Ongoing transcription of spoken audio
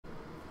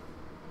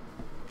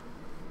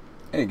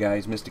Hey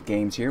guys, Mystic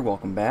Games here.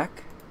 Welcome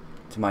back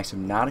to my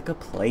Subnautica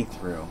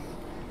playthrough.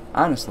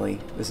 Honestly,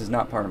 this is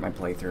not part of my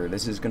playthrough.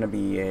 This is going to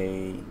be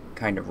a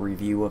kind of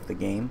review of the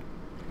game.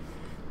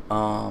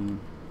 I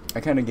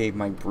kind of gave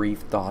my brief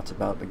thoughts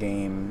about the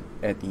game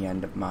at the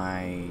end of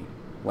my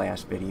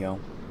last video.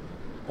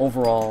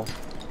 Overall,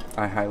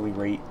 I highly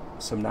rate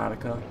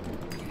Subnautica.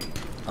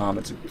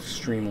 It's an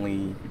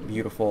extremely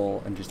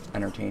beautiful and just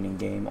entertaining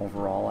game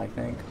overall, I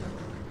think.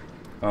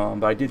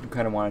 But I did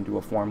kind of want to do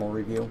a formal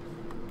review.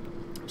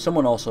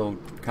 Someone also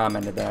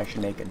commented that I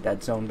should make a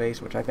dead zone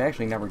base, which I've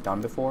actually never done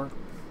before.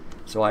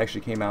 So I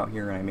actually came out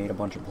here and I made a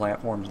bunch of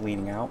platforms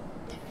leading out.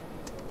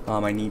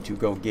 I need to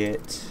go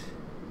get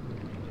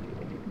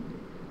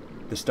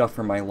the stuff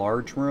from my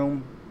large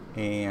room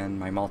and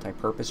my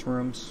multi-purpose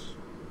rooms.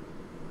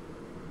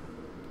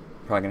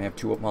 Probably gonna have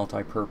two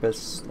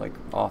multi-purpose, like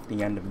off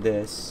the end of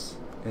this,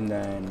 and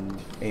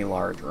then a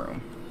large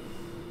room.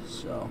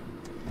 So,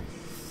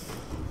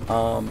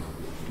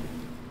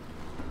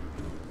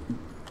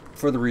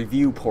 for the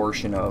review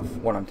portion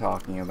of what I'm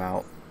talking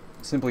about,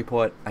 simply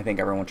put, I think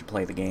everyone should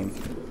play the game.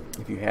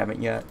 If you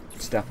haven't yet,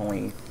 it's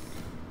definitely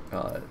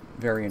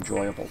very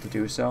enjoyable to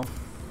do so,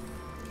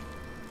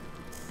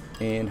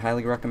 and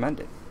highly recommend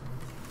it.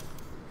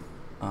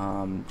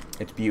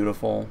 It's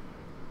beautiful.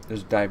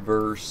 There's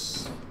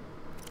diverse,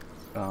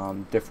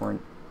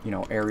 different,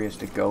 areas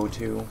to go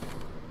to.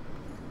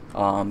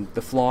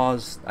 The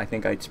flaws, I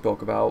think I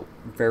spoke about,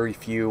 very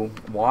few.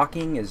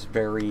 Walking is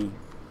very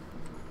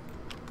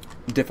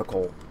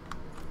difficult,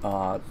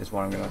 is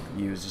what I'm going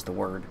to use as the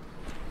word,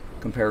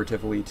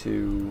 comparatively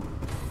to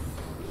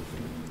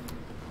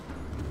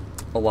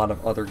a lot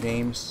of other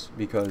games,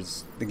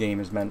 because the game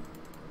is meant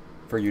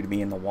for you to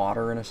be in the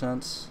water in a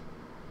sense.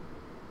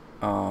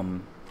 So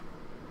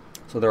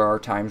there are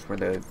times where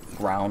the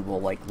ground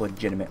will like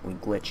legitimately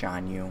glitch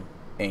on you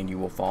and you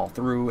will fall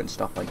through and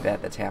stuff like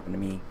that. That's happened to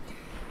me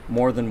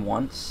more than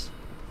once.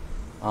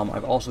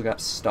 I've also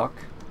got stuck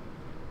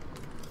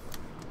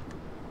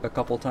a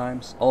couple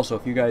times. Also,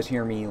 if you guys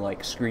hear me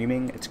like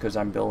screaming, it's because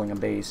I'm building a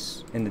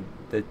base in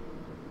the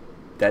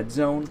dead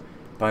zone,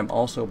 but I'm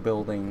also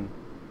building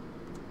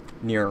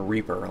near a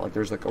reaper. Like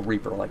there's like a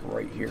reaper like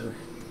right here.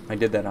 I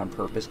did that on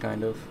purpose,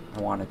 kind of. I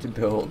wanted to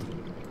build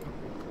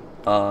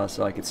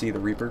so I could see the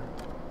reaper.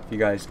 If you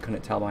guys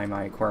couldn't tell by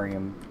my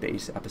aquarium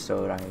base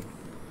episode, I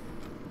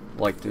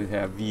like to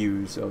have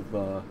views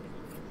of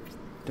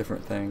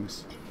different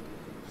things.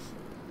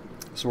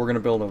 So we're gonna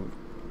build a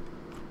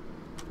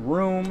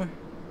room.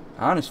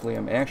 Honestly,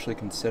 I'm actually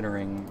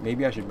considering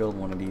maybe I should build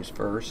one of these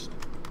first.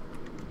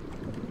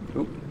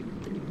 Oop.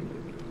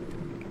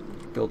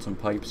 Build some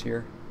pipes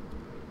here.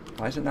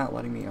 Why is it not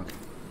letting me? Okay.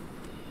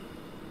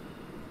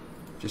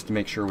 Just to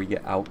make sure we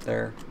get out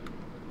there.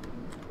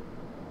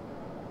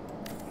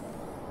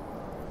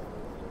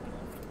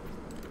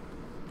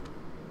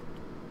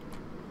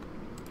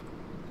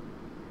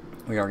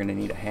 We are going to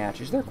need a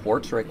hatch. Is there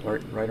quartz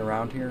right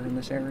around here in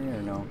this area,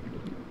 or no?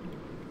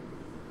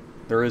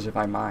 There is if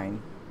I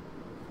mine,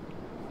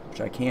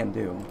 which I can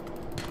do.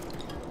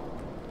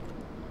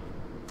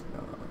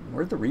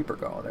 Where'd the Reaper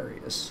go? There he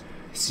is.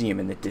 I see him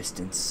in the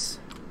distance.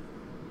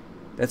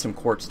 That's some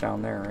quartz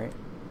down there, right?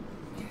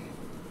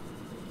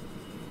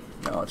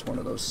 No, it's one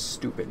of those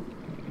stupid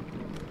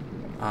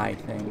eye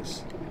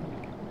things.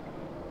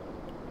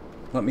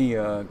 Let me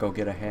go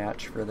get a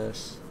hatch for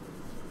this.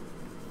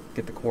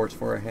 Get the quartz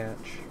for a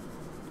hatch.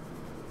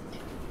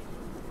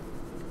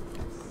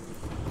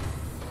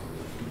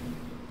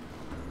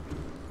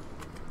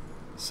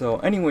 So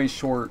anyway,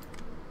 short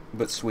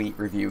but sweet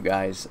review,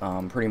 guys.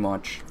 Pretty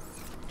much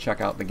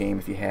check out the game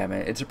if you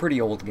haven't. It's a pretty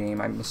old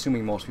game. I'm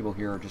assuming most people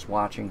here are just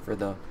watching for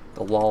the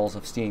lulls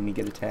of seeing me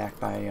get attacked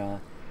by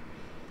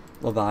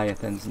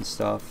leviathans and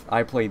stuff.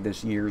 I played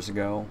this years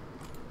ago.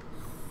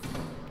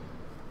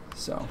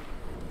 So.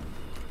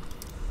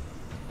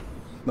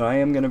 But I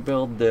am going to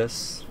build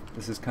this.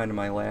 This is kind of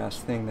my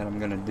last thing that I'm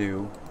going to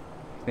do.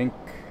 I think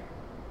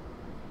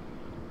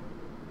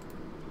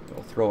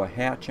I'll throw a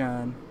hatch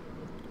on.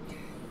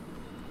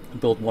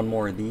 Build one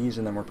more of these,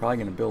 and then we're probably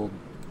going to build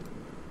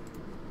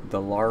the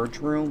large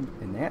room,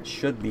 and that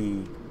should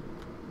be...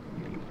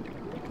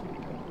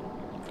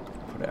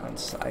 Put it on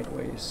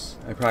sideways.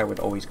 I probably would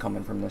always come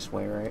in from this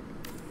way, right?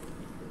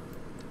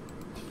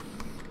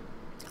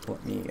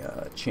 Let me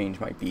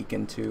change my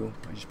beacon too.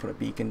 I just put a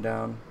beacon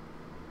down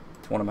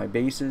to one of my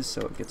bases,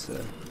 so it gets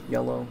a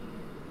yellow.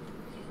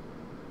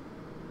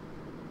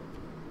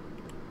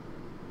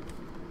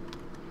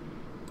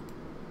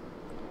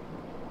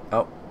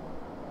 Oh,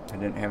 I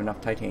didn't have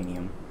enough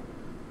titanium.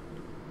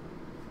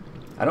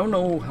 I don't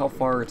know how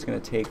far it's going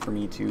to take for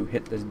me to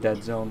hit this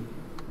dead zone.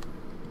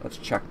 Let's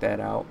check that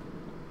out.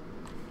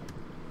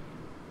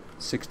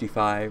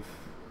 65.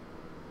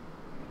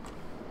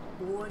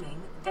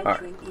 Warning,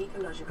 Alright,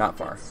 ecological not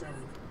far.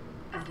 zone.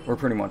 We're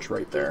pretty much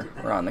right there.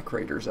 We're on the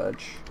crater's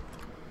edge.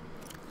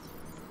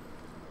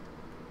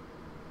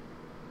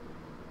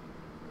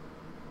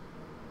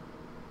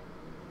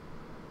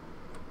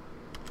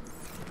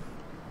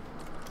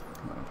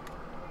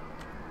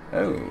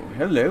 Oh,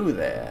 hello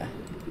there.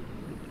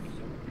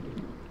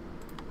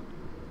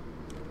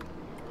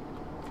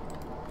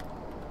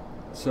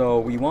 So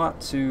we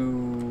want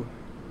to...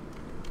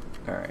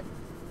 Alright.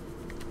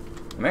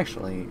 I'm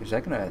actually... Is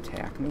that going to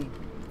attack me?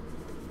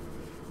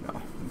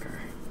 No, okay.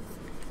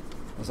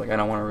 I was like, I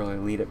don't want to really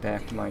lead it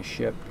back to my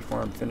ship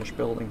before I'm finished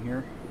building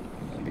here.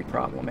 That'd be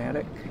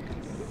problematic.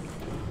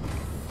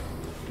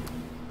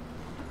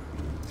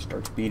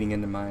 Starts beating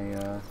into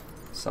my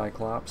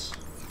Cyclops.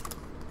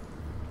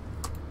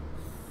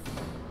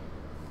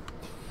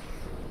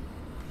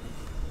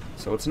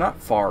 So it's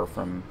not far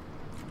from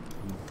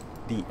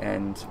the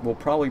end. We'll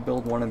probably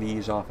build one of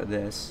these off of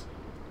this,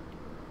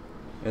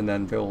 and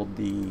then build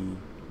the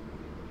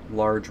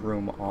large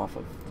room off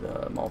of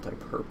the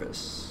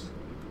multi-purpose.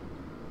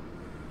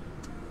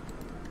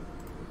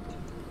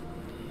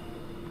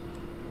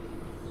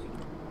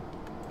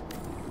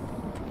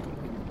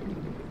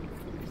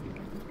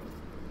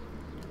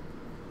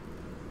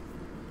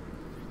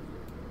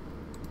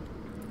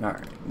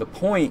 Alright, the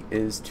point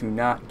is to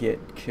not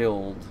get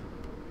killed.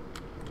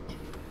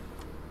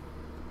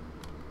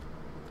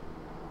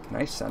 Can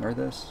I center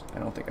this? I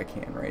don't think I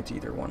can, right? It's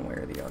either one way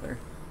or the other.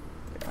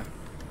 Yeah.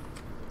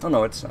 Oh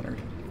no, it's centered.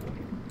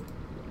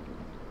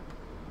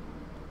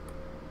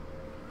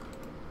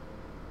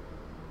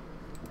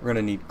 We're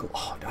gonna need...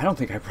 Oh, I don't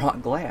think I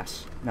brought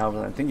glass, now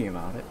that I'm thinking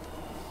about it.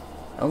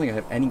 I don't think I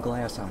have any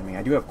glass on me.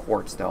 I do have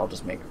quartz, though. I'll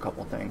just make a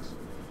couple things.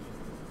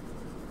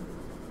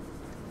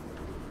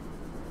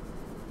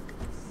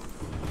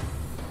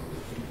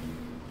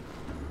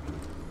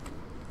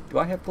 Do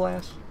I have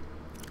glass?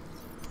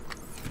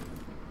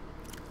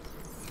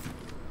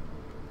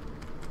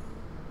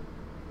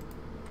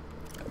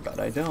 I bet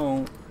I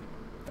don't.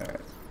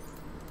 Alright.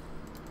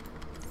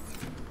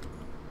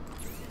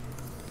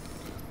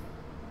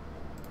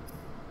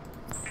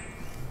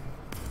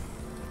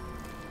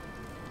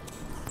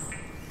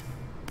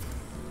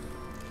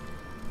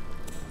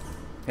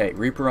 Hey,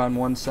 Reaper on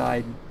one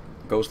side,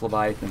 Ghost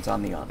Leviathan's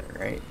on the other,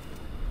 right?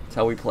 That's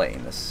how we play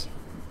in this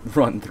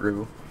run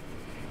through.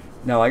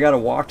 Now I gotta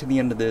walk to the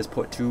end of this,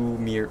 put 2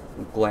 mere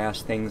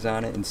glass things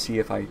on it, and see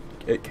if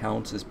it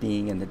counts as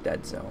being in the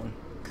dead zone,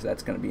 because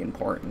that's gonna be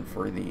important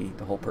for the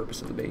whole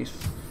purpose of the base.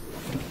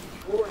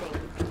 Warning,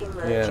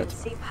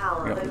 emergency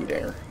power we don't need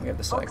air. We have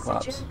the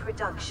Cyclops. Oxygen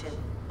production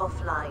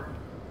offline.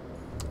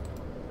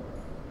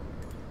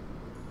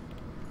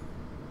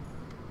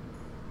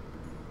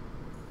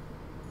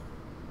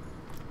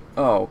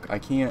 Oh, I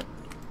can't.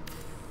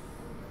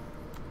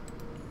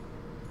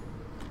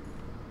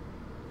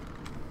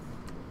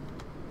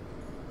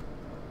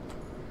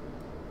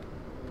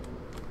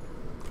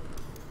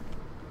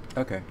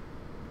 Okay.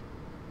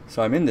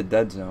 So I'm in the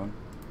dead zone.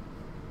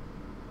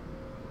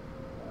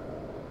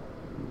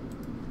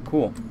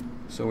 Cool.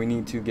 So we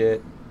need to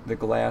get the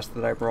glass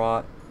that I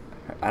brought.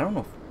 I don't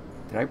know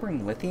did I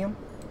bring lithium?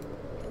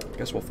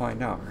 Guess we'll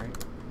find out,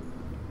 right?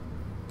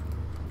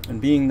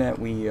 And being that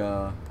we,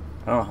 I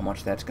don't know how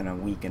much that's gonna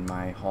weaken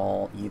my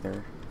hull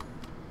either.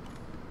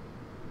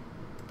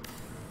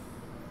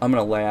 I'm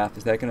gonna laugh.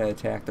 Is that gonna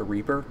attack the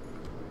Reaper?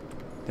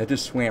 That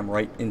just swam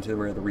right into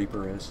where the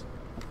Reaper is.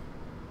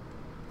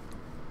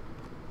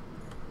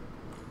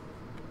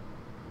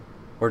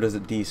 Or does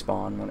it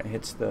despawn when it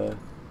hits the...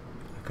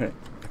 I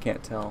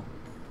can't tell.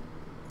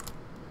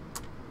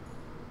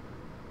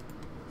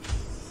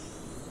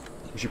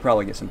 We should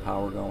probably get some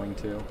power going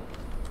too.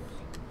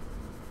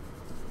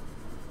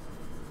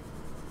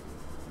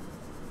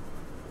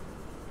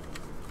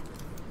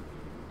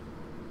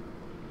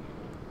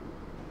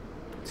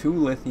 Two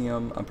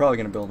lithium. I'm probably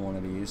going to build one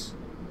of these.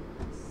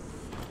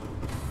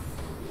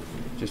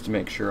 Just to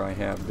make sure I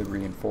have the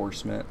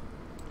reinforcement.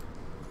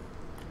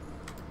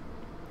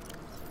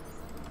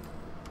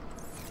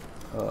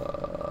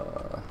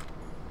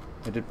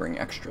 I did bring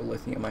extra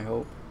lithium, I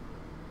hope.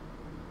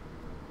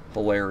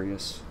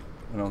 Hilarious.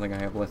 I don't think I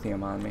have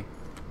lithium on me.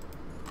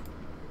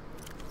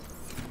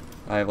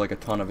 I have like a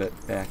ton of it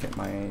back at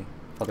my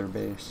other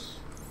base.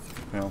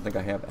 I don't think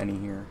I have any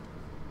here.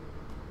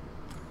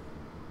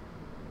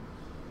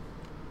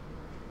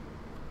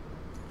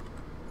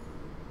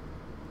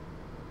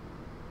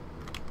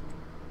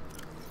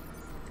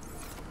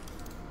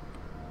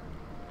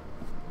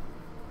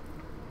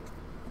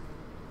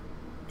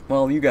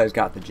 Well, you guys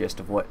got the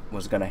gist of what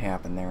was going to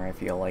happen there, I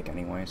feel like,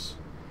 anyways.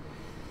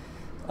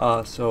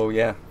 So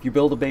yeah, if you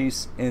build a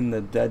base in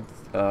the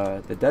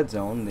dead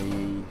zone,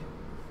 they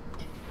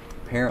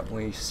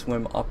apparently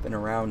swim up and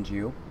around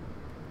you.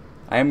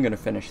 I am going to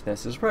finish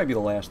this. This will probably be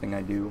the last thing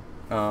I do.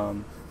 But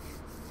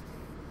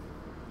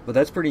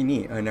that's pretty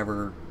neat. I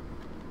never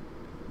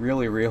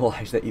really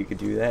realized that you could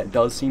do that. It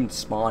does seem to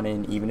spawn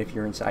in even if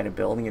you're inside a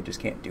building. It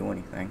just can't do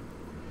anything.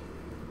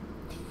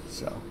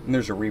 So, and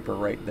there's a Reaper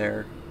right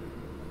there.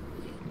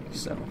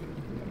 So,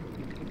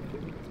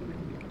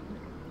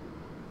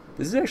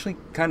 this is actually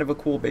kind of a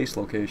cool base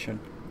location.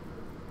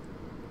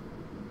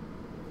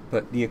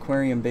 But the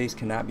aquarium base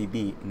cannot be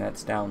beat, and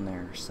that's down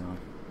there, so.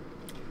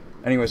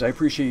 Anyways, I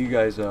appreciate you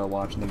guys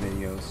watching the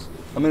videos.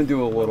 I'm going to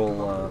do a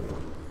little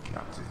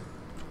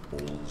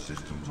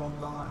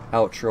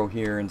outro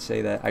here and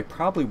say that I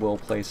probably will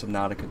play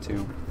Subnautica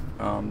 2.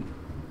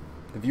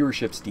 The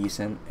viewership's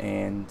decent,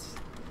 and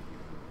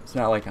it's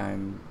not like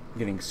I'm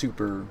getting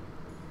super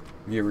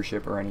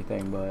viewership or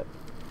anything, but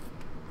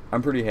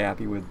I'm pretty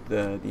happy with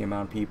the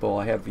amount of people.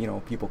 I have, you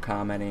know, people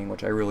commenting,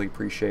 which I really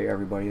appreciate,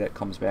 everybody that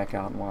comes back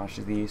out and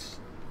watches these.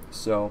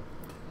 So,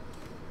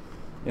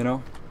 you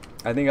know,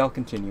 I think I'll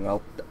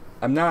continue.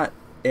 I'm not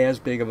as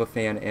big of a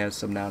fan as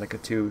Subnautica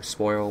 2,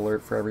 spoiler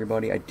alert for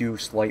everybody. I do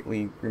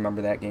slightly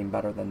remember that game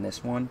better than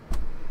this one.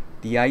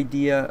 The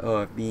idea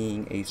of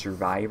being a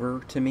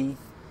survivor to me,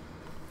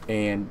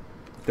 and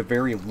the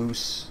very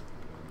loose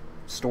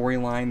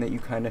storyline that you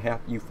kind of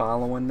you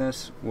follow in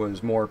this,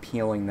 was more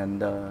appealing than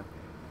the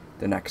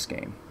next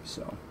game.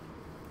 So,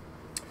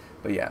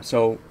 but yeah,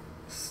 so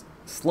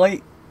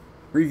slight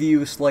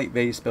review, slight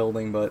base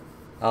building, but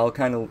I'll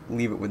kind of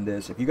leave it with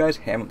this. If you guys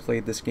haven't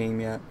played this game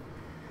yet,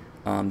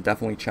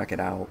 definitely check it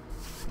out.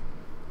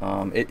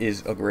 It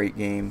is a great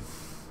game.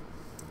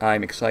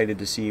 I'm excited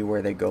to see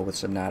where they go with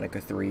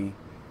Subnautica 3.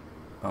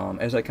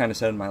 As I kind of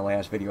said in my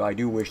last video, I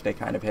do wish they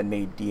kind of had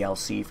made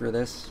DLC for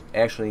this.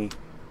 Actually,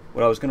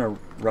 what I was going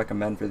to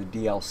recommend for the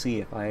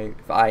DLC,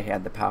 if I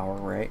had the power,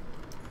 right,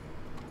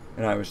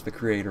 and I was the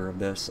creator of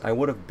this, I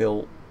would have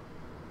built,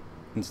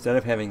 instead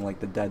of having like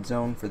the dead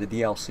zone for the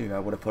DLC, I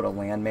would have put a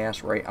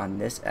landmass right on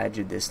this edge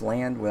of this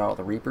land where all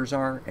the Reapers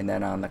are, and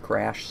then on the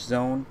crash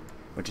zone,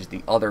 which is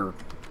the other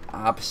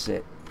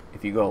opposite,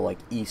 if you go like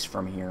east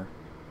from here,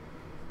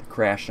 the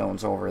crash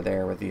zone's over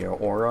there with the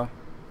aura.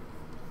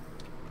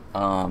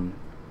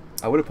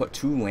 I would have put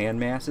 2 land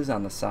masses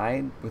on the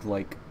side with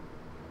like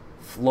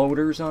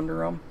floaters under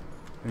them,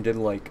 and did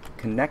like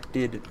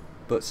connected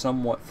but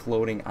somewhat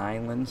floating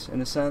islands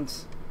in a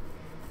sense.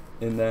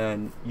 And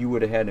then you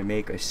would have had to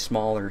make a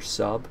smaller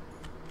sub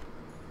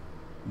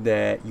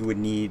that you would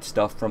need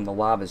stuff from the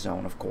lava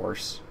zone, of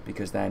course,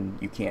 because then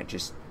you can't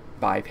just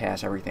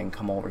bypass everything,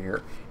 come over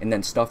here, and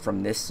then stuff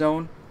from this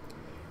zone,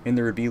 and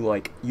there would be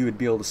like, you would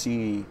be able to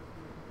see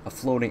a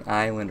floating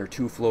island or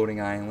 2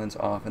 floating islands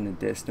off in the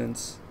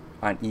distance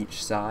on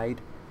each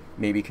side,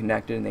 maybe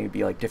connected, and they would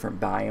be like different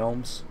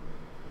biomes,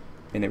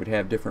 and they would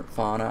have different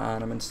fauna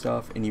on them and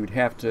stuff, and you would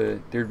have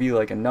to, there'd be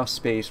like enough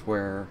space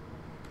where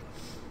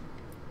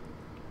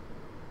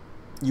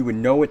you would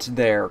know it's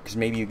there, because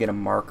maybe you get a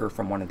marker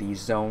from one of these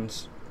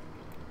zones.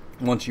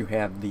 Once you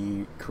have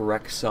the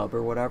correct sub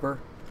or whatever,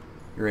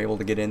 you're able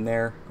to get in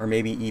there. Or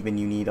maybe even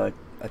you need a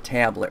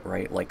tablet,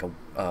 right? Like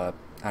I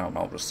don't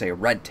know, let's say a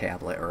red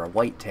tablet or a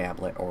white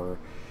tablet or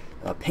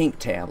a pink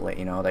tablet,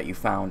 you know, that you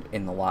found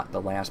in the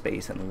last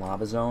base in the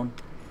lava zone,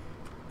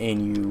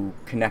 and you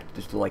connect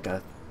it to like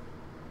a,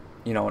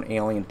 you know, an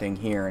alien thing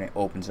here, and it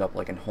opens up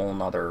like a whole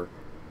nother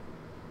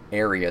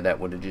area that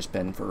would have just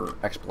been for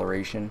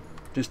exploration,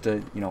 just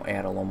to, you know,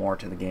 add a little more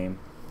to the game.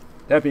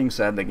 That being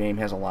said, the game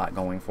has a lot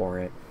going for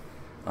it.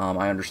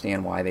 I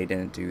understand why they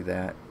didn't do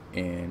that,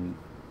 and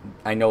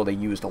I know they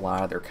used a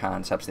lot of their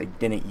concepts they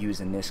didn't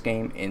use in this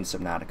game in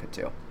Subnautica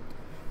 2.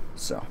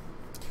 So,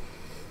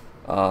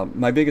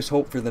 my biggest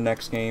hope for the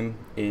next game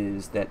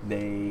is that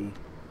they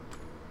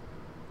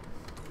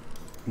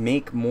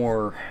make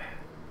more,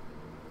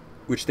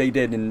 which they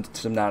did in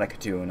Subnautica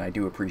 2, and I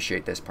do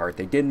appreciate this part.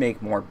 They did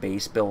make more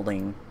base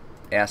building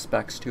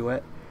aspects to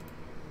it.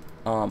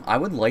 I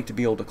would like to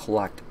be able to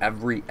collect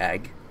every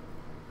egg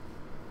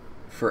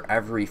for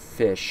every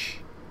fish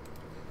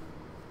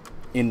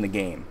in the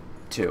game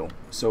too.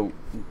 So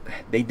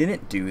they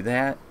didn't do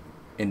that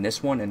in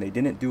this one, and they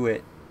didn't do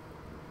it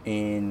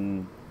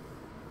in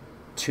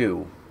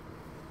 2,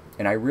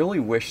 and I really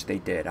wish they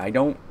did.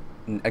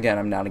 Again,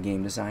 I'm not a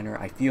game designer.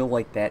 I feel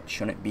like that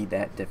shouldn't be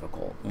that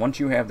difficult. Once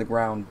you have the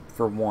ground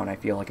for 1, I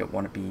feel like it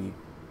wouldn't be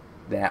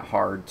that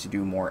hard to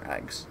do more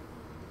eggs.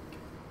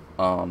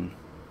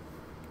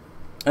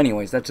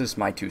 Anyways, that's just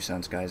my 2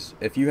 cents, guys.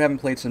 If you haven't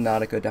played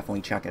Subnautica, definitely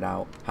check it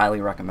out.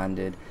 Highly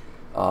recommended.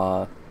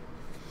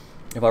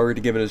 If I were to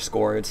give it a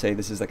score, I'd say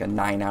this is like a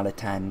 9 out of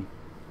 10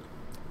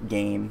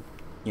 game.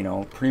 You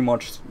know, pretty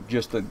much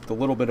just the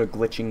little bit of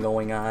glitching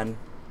going on,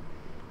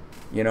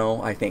 you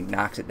know, I think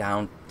knocks it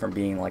down from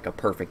being like a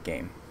perfect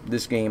game.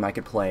 This game I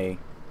could play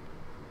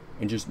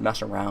and just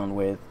mess around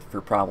with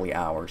for probably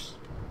hours.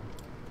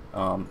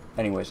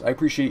 Anyways, I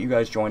appreciate you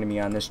guys joining me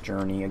on this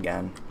journey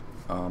again.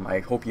 I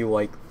hope you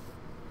like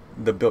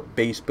the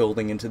base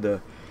building into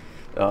the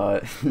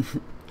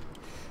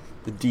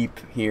the deep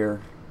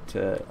here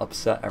to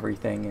upset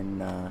everything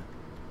and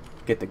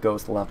get the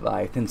ghost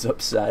leviathans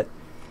upset.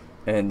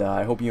 And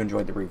I hope you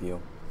enjoyed the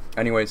review.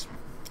 Anyways,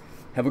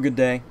 have a good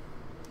day.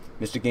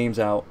 Mr. Game's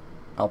out.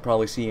 I'll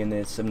probably see you in the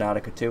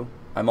Subnautica 2.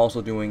 I'm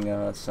also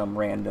doing some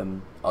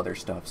random other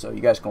stuff, so you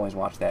guys can always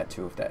watch that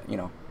too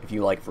if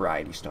you like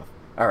variety stuff.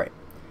 Alright,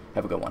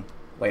 have a good one.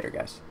 Later,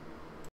 guys.